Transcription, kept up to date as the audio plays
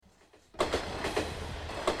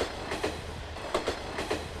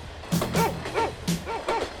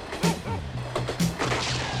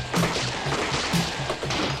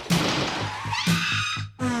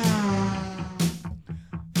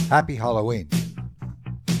Happy Halloween.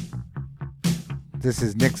 This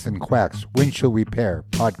is NicksnQuacks Windshield Repair,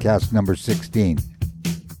 podcast number 16.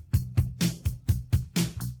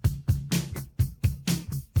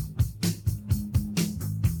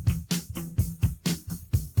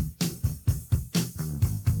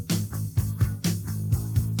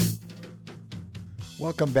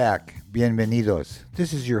 Welcome back. Bienvenidos.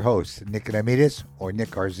 This is your host, Nick Ramirez, or Nick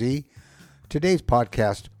RZ. Today's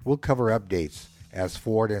podcast will cover updates as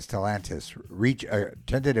Ford and Stellantis reach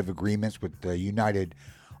tentative agreements with the United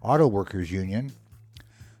Auto Workers Union.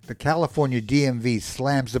 The California DMV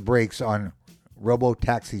slams the brakes on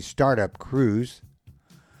robo-taxi startup Cruise.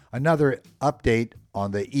 Another update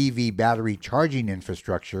on the EV battery charging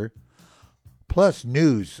infrastructure. Plus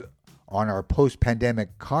news on our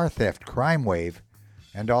post-pandemic car theft crime wave.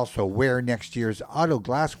 And also where next year's Auto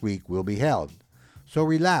Glass Week will be held. So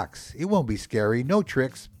relax, it won't be scary, no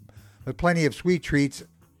tricks, but plenty of sweet treats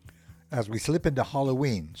as we slip into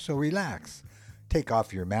Halloween. So relax, take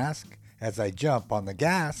off your mask as I jump on the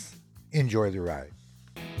gas, enjoy the ride.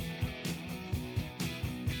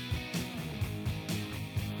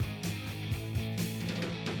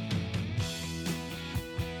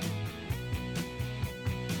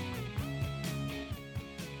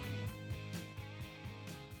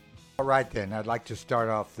 All right, then. I'd like to start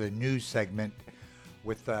off the news segment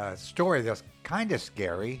with a story that's kind of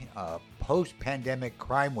scary. Post-pandemic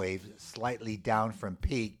crime wave slightly down from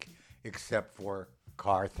peak, except for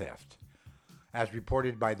car theft. As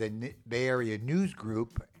reported by the Bay Area News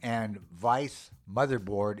Group and Vice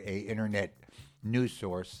Motherboard, a internet news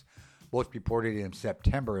source, both reported in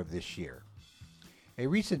September of this year. A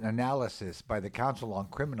recent analysis by the Council on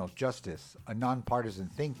Criminal Justice, a nonpartisan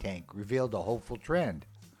think tank, revealed a hopeful trend.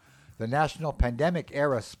 The national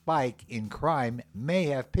pandemic-era spike in crime may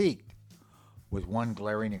have peaked, with one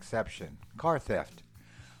glaring exception: car theft.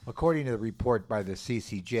 According to the report by the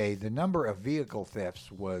CCJ, the number of vehicle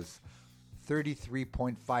thefts was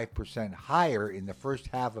 33.5% higher in the first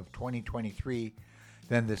half of 2023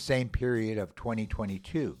 than the same period of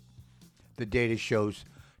 2022. The data shows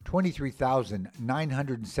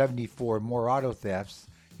 23,974 more auto thefts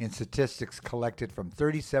in statistics collected from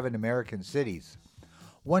 37 American cities.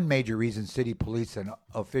 One major reason city police and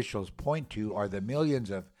officials point to are the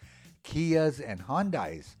millions of Kias and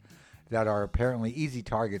Hyundais that are apparently easy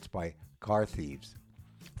targets by car thieves.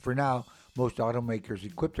 For now, most automakers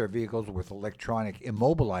equip their vehicles with electronic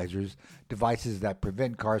immobilizers, devices that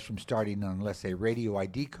prevent cars from starting unless a radio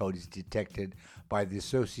ID code is detected by the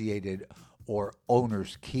associated or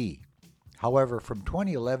owner's key. However, from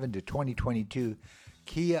 2011 to 2022,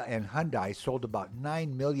 Kia and Hyundai sold about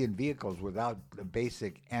 9 million vehicles without the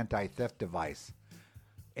basic anti-theft device.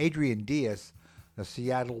 Adrian Diaz, the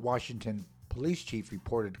Seattle, Washington police chief,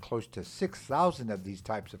 reported close to 6,000 of these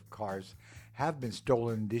types of cars have been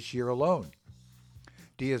stolen this year alone.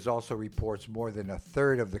 Diaz also reports more than a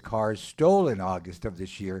third of the cars stolen in August of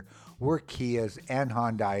this year were Kias and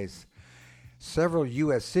Hyundais. Several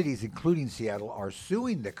U.S. cities, including Seattle, are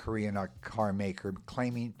suing the Korean car maker,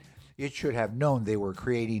 claiming it should have known they were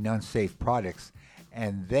creating unsafe products,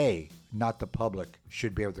 and they, not the public,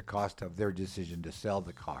 should bear the cost of their decision to sell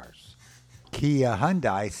the cars. Kia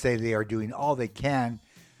Hyundai say they are doing all they can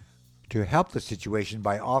to help the situation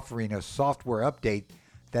by offering a software update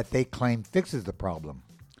that they claim fixes the problem.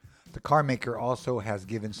 The car maker also has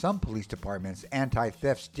given some police departments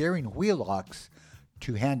anti-theft steering wheel locks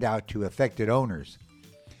to hand out to affected owners.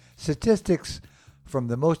 Statistics from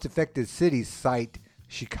the most affected cities cite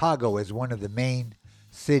Chicago is one of the main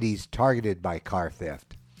cities targeted by car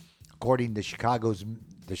theft. According to Chicago's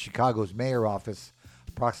mayor office,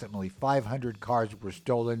 approximately 500 cars were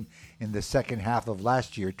stolen in the second half of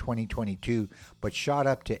last year, 2022, but shot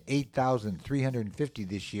up to 8,350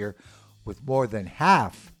 this year, with more than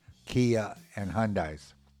half Kia and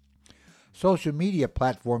Hyundais. Social media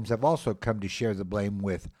platforms have also come to share the blame,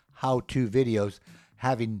 with how-to videos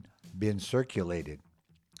having been circulated.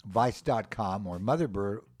 Vice.com, or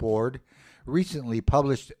Motherboard, recently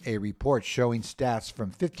published a report showing stats from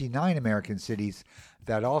 59 American cities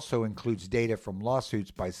that also includes data from lawsuits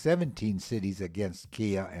by 17 cities against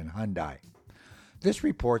Kia and Hyundai. This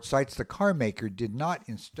report cites the car maker did not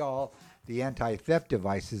install the anti-theft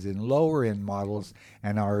devices in lower-end models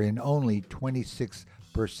and are in only 26%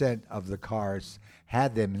 of the cars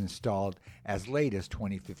had them installed as late as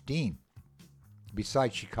 2015.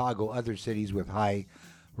 Besides Chicago, other cities with high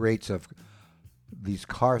rates of these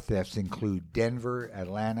car thefts include Denver,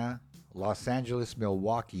 Atlanta, Los Angeles,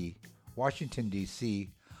 Milwaukee, Washington, D.C.,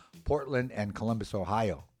 Portland, and Columbus,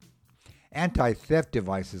 Ohio. Anti-theft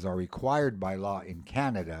devices are required by law in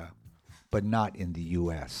Canada, but not in the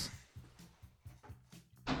U.S.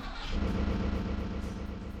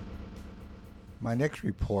 My next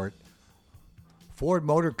report, Ford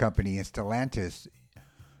Motor Company and Stellantis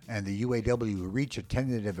and the UAW reach a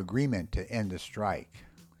tentative agreement to end the strike,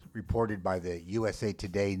 reported by the USA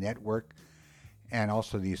Today network and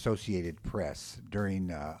also the Associated Press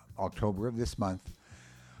during October of this month.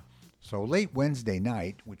 So late Wednesday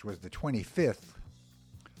night, which was the 25th,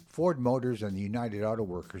 Ford Motors and the United Auto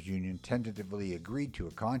Workers Union tentatively agreed to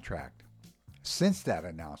a contract. Since that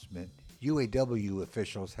announcement, UAW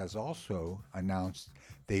officials has also announced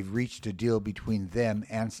they've reached a deal between them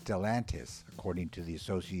and Stellantis, according to the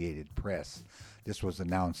Associated Press. This was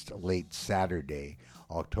announced late Saturday,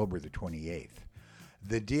 October the 28th.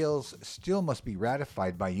 The deals still must be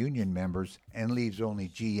ratified by union members and leaves only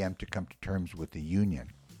GM to come to terms with the union.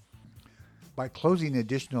 By closing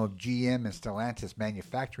additional GM and Stellantis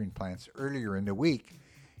manufacturing plants earlier in the week,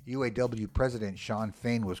 UAW President Shawn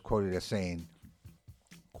Fain was quoted as saying,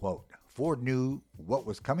 quote, "Ford knew what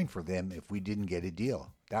was coming for them if we didn't get a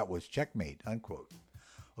deal. That was checkmate," unquote.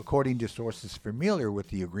 According to sources familiar with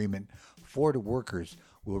the agreement, Ford workers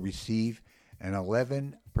will receive an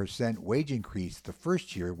 11% wage increase the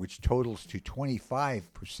first year, which totals to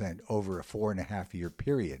 25% over a 4.5-year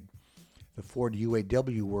period. The Ford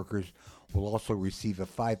UAW workers will also receive a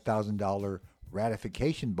 $5,000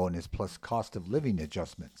 ratification bonus plus cost of living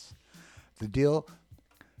adjustments. The deal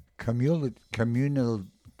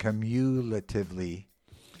cumulatively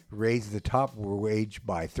raised the top wage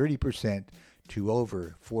by 30% to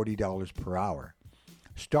over $40 per hour.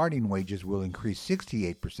 Starting wages will increase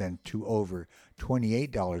 68% to over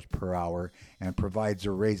 $28 per hour and provides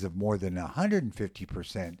a raise of more than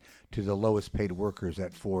 150% to the lowest paid workers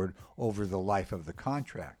at Ford over the life of the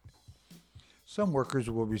contract. Some workers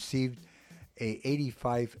will receive a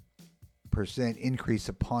 85% increase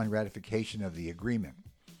upon ratification of the agreement.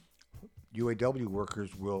 UAW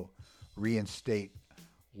workers will reinstate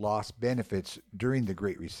lost benefits during the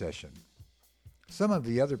Great Recession. Some of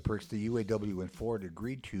the other perks the UAW and Ford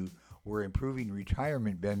agreed to were improving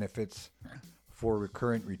retirement benefits for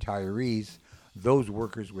current retirees, those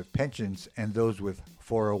workers with pensions, and those with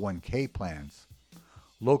 401k plans.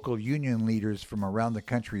 Local union leaders from around the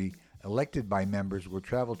country elected by members will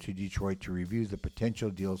travel to Detroit to review the potential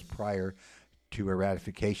deals prior to a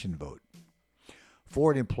ratification vote.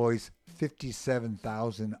 Ford employs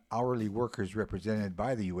 57,000 hourly workers represented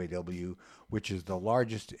by the UAW, which is the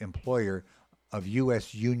largest employer of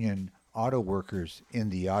U.S. union auto workers in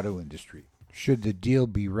the auto industry. Should the deal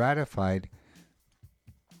be ratified,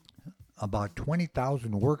 about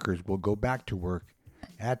 20,000 workers will go back to work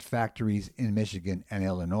at factories in Michigan and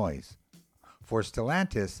Illinois. For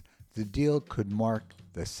Stellantis, the deal could mark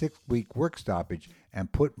the 6-week work stoppage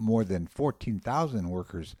and put more than 14,000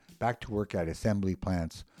 workers back to work at assembly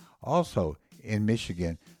plants, also in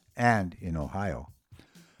Michigan and in Ohio,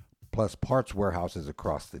 plus parts warehouses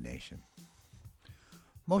across the nation.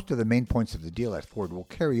 Most of the main points of the deal at Ford will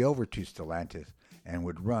carry over to Stellantis and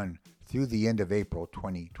would run through the end of April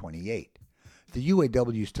 2028. The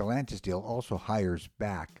UAW Stellantis deal also hires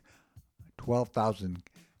back 12,000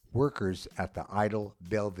 workers at the idle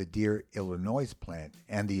Belvidere, Illinois plant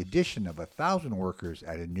and the addition of 1,000 workers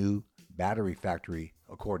at a new battery factory,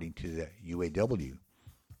 according to the UAW.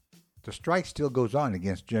 The strike still goes on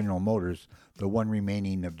against General Motors, the one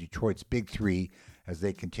remaining of Detroit's big three, as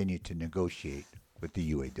they continue to negotiate with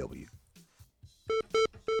the UAW.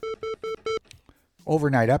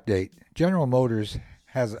 Overnight update: General Motors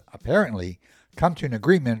has apparently come to an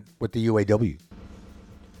agreement with the UAW.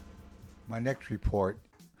 My next report: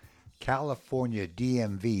 California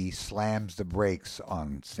DMV slams the brakes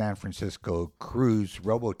on San Francisco cruise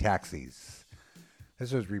robotaxis.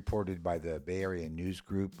 This was reported by the Bay Area News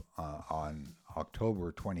Group on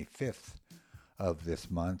October 25th of this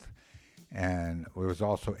month, and there was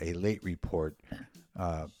also a late report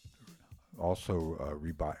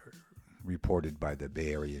reported by the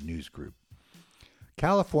Bay Area News Group.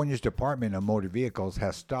 California's Department of Motor Vehicles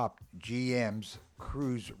has stopped GM's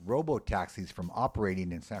Cruise robotaxis from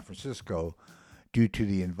operating in San Francisco due to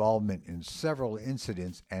the involvement in several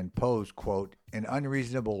incidents and pose, quote, an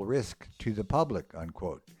unreasonable risk to the public,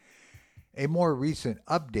 unquote. A more recent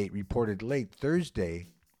update reported late Thursday,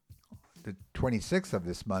 the 26th of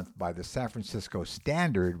this month, by the San Francisco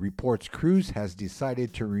Standard reports Cruise has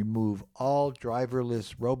decided to remove all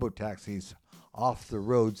driverless robotaxis off the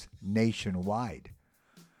roads nationwide.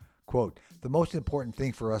 Quote, the most important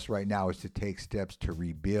thing for us right now is to take steps to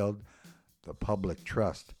rebuild the public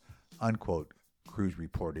trust, unquote, Cruise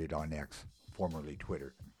reported on X, formerly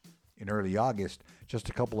Twitter. In early August, just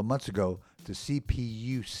a couple of months ago, the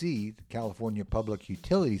CPUC, the California Public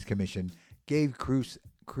Utilities Commission, gave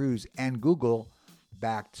Cruise and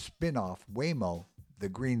Google-backed spin-off Waymo the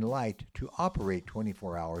green light to operate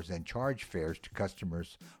 24 hours and charge fares to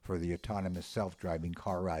customers for the autonomous self-driving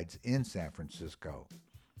car rides in San Francisco.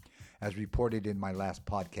 As reported in my last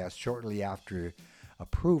podcast, shortly after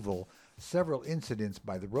approval, several incidents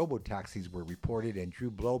by the robotaxis were reported and drew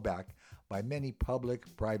blowback by many public,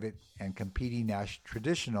 private, and competing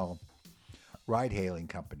traditional ride-hailing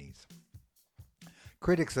companies.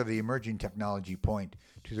 Critics of the emerging technology point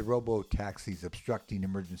to the robo-taxis obstructing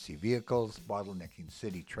emergency vehicles, bottlenecking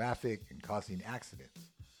city traffic, and causing accidents.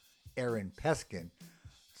 Aaron Peskin,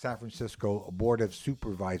 San Francisco Board of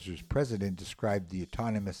Supervisors president, described the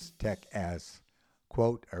autonomous tech as,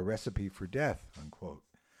 quote, a recipe for death, unquote.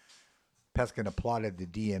 Peskin applauded the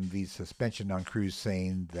DMV's suspension on Cruise,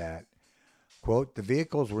 saying that, quote, the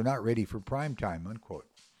vehicles were not ready for prime time, unquote.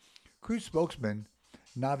 Cruise spokesman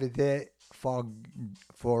Navide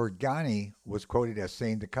Forgani was quoted as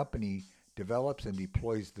saying the company develops and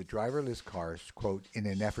deploys the driverless cars, quote, in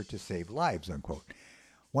an effort to save lives, unquote.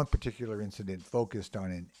 One particular incident focused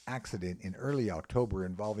on an accident in early October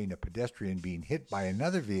involving a pedestrian being hit by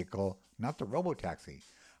another vehicle, not the robotaxi.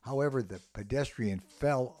 However, the pedestrian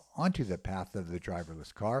fell onto the path of the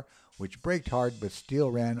driverless car, which braked hard but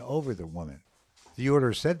still ran over the woman. The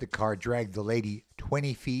order said the car dragged the lady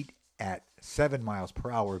 20 feet at 7 miles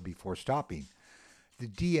per hour before stopping. The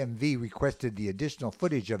DMV requested the additional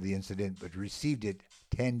footage of the incident but received it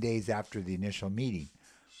 10 days after the initial meeting.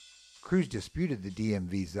 Cruise disputed the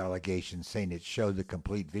DMV's allegations, saying it showed the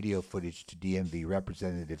complete video footage to DMV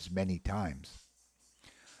representatives many times.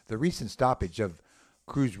 The recent stoppage of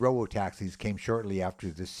Cruise robotaxis came shortly after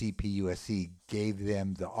the CPUSC gave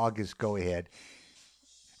them the August go-ahead,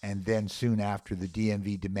 and then soon after the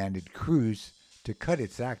DMV demanded Cruise to cut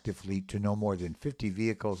its active fleet to no more than 50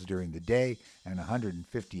 vehicles during the day and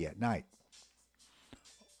 150 at night.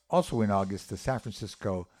 Also in August, the San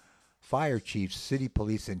Francisco fire chiefs, city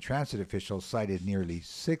police, and transit officials cited nearly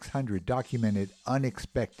 600 documented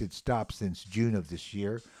unexpected stops since June of this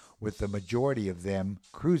year, with the majority of them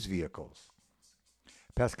Cruise vehicles.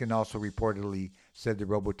 Peskin also reportedly said the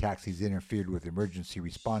robotaxis interfered with emergency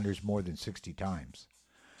responders more than 60 times.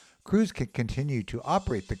 Cruise can continue to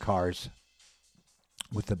operate the cars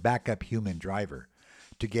with a backup human driver.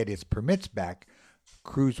 To get its permits back,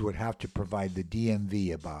 Cruise would have to provide the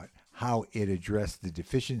DMV about how it addressed the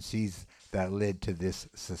deficiencies that led to this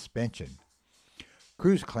suspension.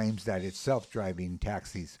 Cruise claims that its self-driving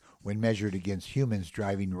taxis, when measured against humans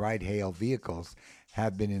driving ride-hail vehicles,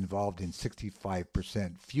 have been involved in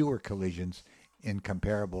 65% fewer collisions in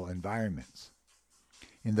comparable environments.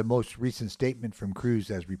 In the most recent statement from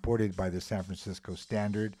Cruise, as reported by the San Francisco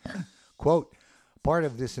Standard, quote, part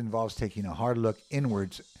of this involves taking a hard look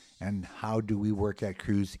inwards and how do we work at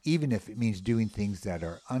Cruise, even if it means doing things that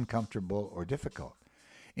are uncomfortable or difficult.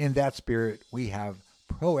 In that spirit, we have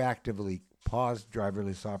proactively paused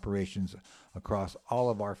driverless operations across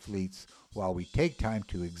all of our fleets while we take time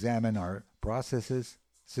to examine our processes,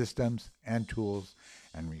 systems, and tools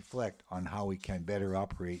and reflect on how we can better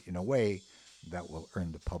operate in a way that will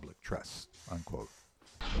earn the public trust, unquote.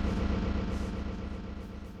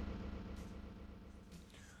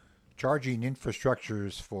 Charging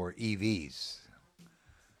infrastructures for EVs.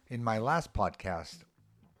 In my last podcast,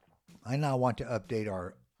 I now want to update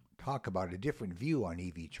our talk about a different view on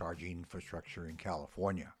EV charging infrastructure in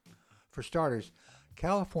California. For starters,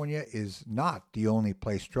 California is not the only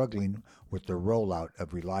place struggling with the rollout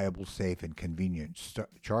of reliable, safe, and convenient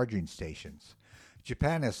charging stations.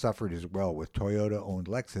 Japan has suffered as well, with Toyota-owned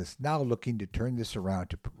Lexus now looking to turn this around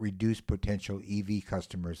to reduce potential EV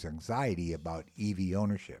customers' anxiety about EV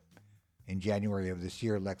ownership. In January of this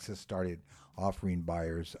year, Lexus started offering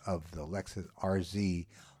buyers of the Lexus RZ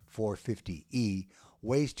 450e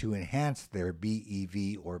ways to enhance their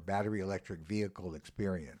BEV or battery electric vehicle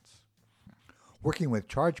experience. Working with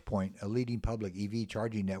ChargePoint, a leading public EV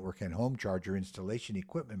charging network and home charger installation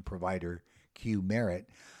equipment provider, Q Merit,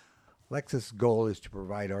 Lexus' goal is to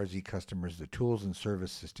provide RZ customers the tools and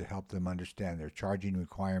services to help them understand their charging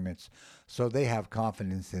requirements so they have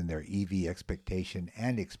confidence in their EV expectation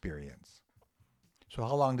and experience. So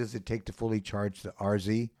how long does it take to fully charge the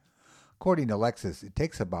RZ? According to Lexus, it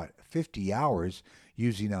takes about 50 hours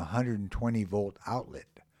using a 120-volt outlet,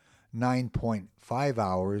 9.5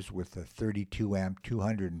 hours with a 32-amp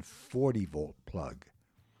 240-volt plug.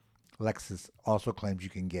 Lexus also claims you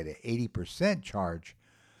can get an 80% charge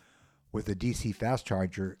with a DC fast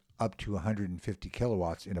charger up to 150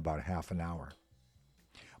 kilowatts in about half an hour.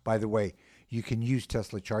 By the way, You can use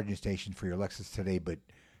Tesla charging stations for your Lexus today, but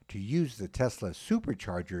to use the Tesla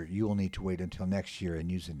supercharger, you will need to wait until next year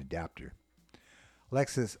and use an adapter.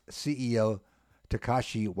 Lexus CEO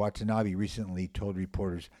Takashi Watanabe recently told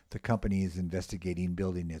reporters the company is investigating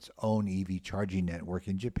building its own EV charging network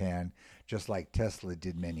in Japan, just like Tesla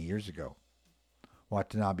did many years ago.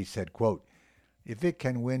 Watanabe said, quote, "If it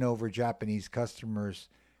can win over Japanese customers,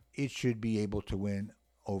 it should be able to win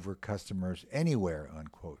over customers anywhere,"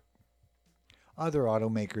 unquote. Other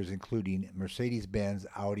automakers, including Mercedes-Benz,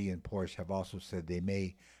 Audi, and Porsche, have also said they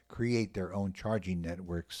may create their own charging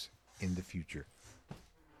networks in the future.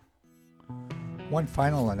 One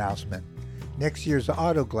final announcement. Next year's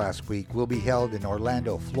Auto Glass Week will be held in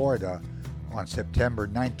Orlando, Florida on September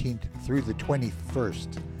 19th through the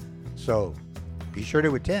 21st. So be sure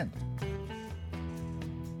to attend.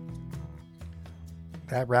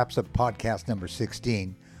 That wraps up podcast number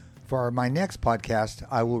 16. For my next podcast,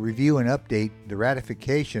 I will review and update the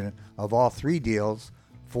ratification of all three deals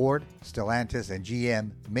Ford, Stellantis, and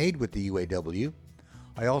GM made with the UAW.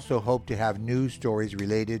 I also hope to have news stories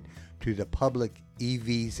related to the public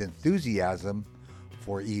EV's enthusiasm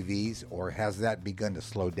for EVs, or has that begun to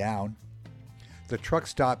slow down? The Truck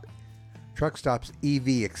Stop's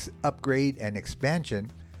EV upgrade and expansion,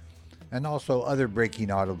 and also other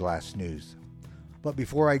breaking auto glass news. But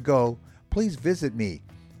before I go, please visit me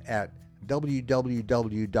at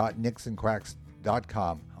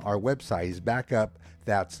www.NicksnQuacks.com. Our website is back up.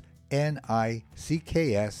 That's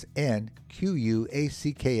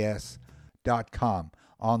NicksnQuacks.com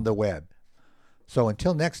on the web. So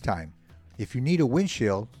until next time, if you need a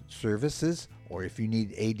windshield services or if you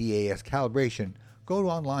need ADAS calibration, go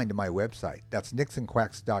online to my website. That's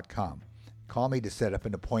NicksnQuacks.com. Call me to set up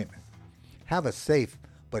an appointment. Have a safe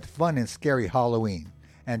but fun and scary Halloween,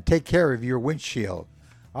 and take care of your windshield.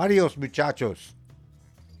 Adios, muchachos.